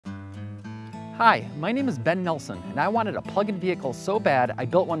Hi, my name is Ben Nelson, and I wanted a plug-in vehicle so bad I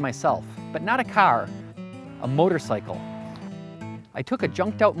built one myself, but not a car, a motorcycle. I took a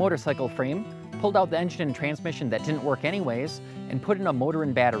junked-out motorcycle frame, pulled out the engine and transmission that didn't work anyways, and put in a motor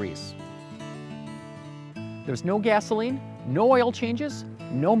and batteries. There's no gasoline, no oil changes,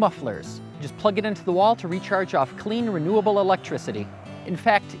 no mufflers. Just plug it into the wall to recharge off clean, renewable electricity. In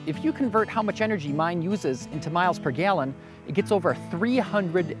fact, if you convert how much energy mine uses into miles per gallon, it gets over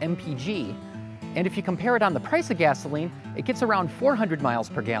 300 mpg. And if you compare it on the price of gasoline, it gets around 400 miles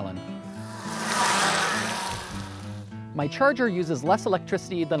per gallon. My charger uses less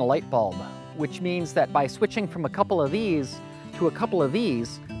electricity than a light bulb, which means that by switching from a couple of these to a couple of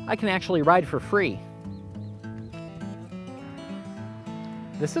these, I can actually ride for free.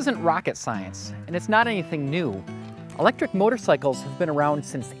 This isn't rocket science, and it's not anything new. Electric motorcycles have been around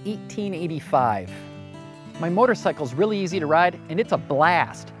since 1885. My motorcycle's really easy to ride, and it's a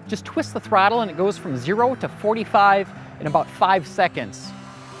blast. Just twist the throttle and it goes from 0 to 45 in about 5 seconds.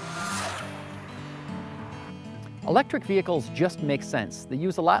 Electric vehicles just make sense. They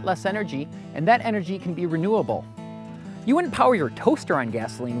use a lot less energy, and that energy can be renewable. You wouldn't power your toaster on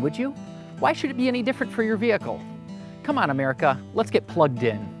gasoline, would you? Why should it be any different for your vehicle? Come on, America, let's get plugged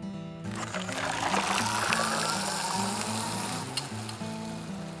in.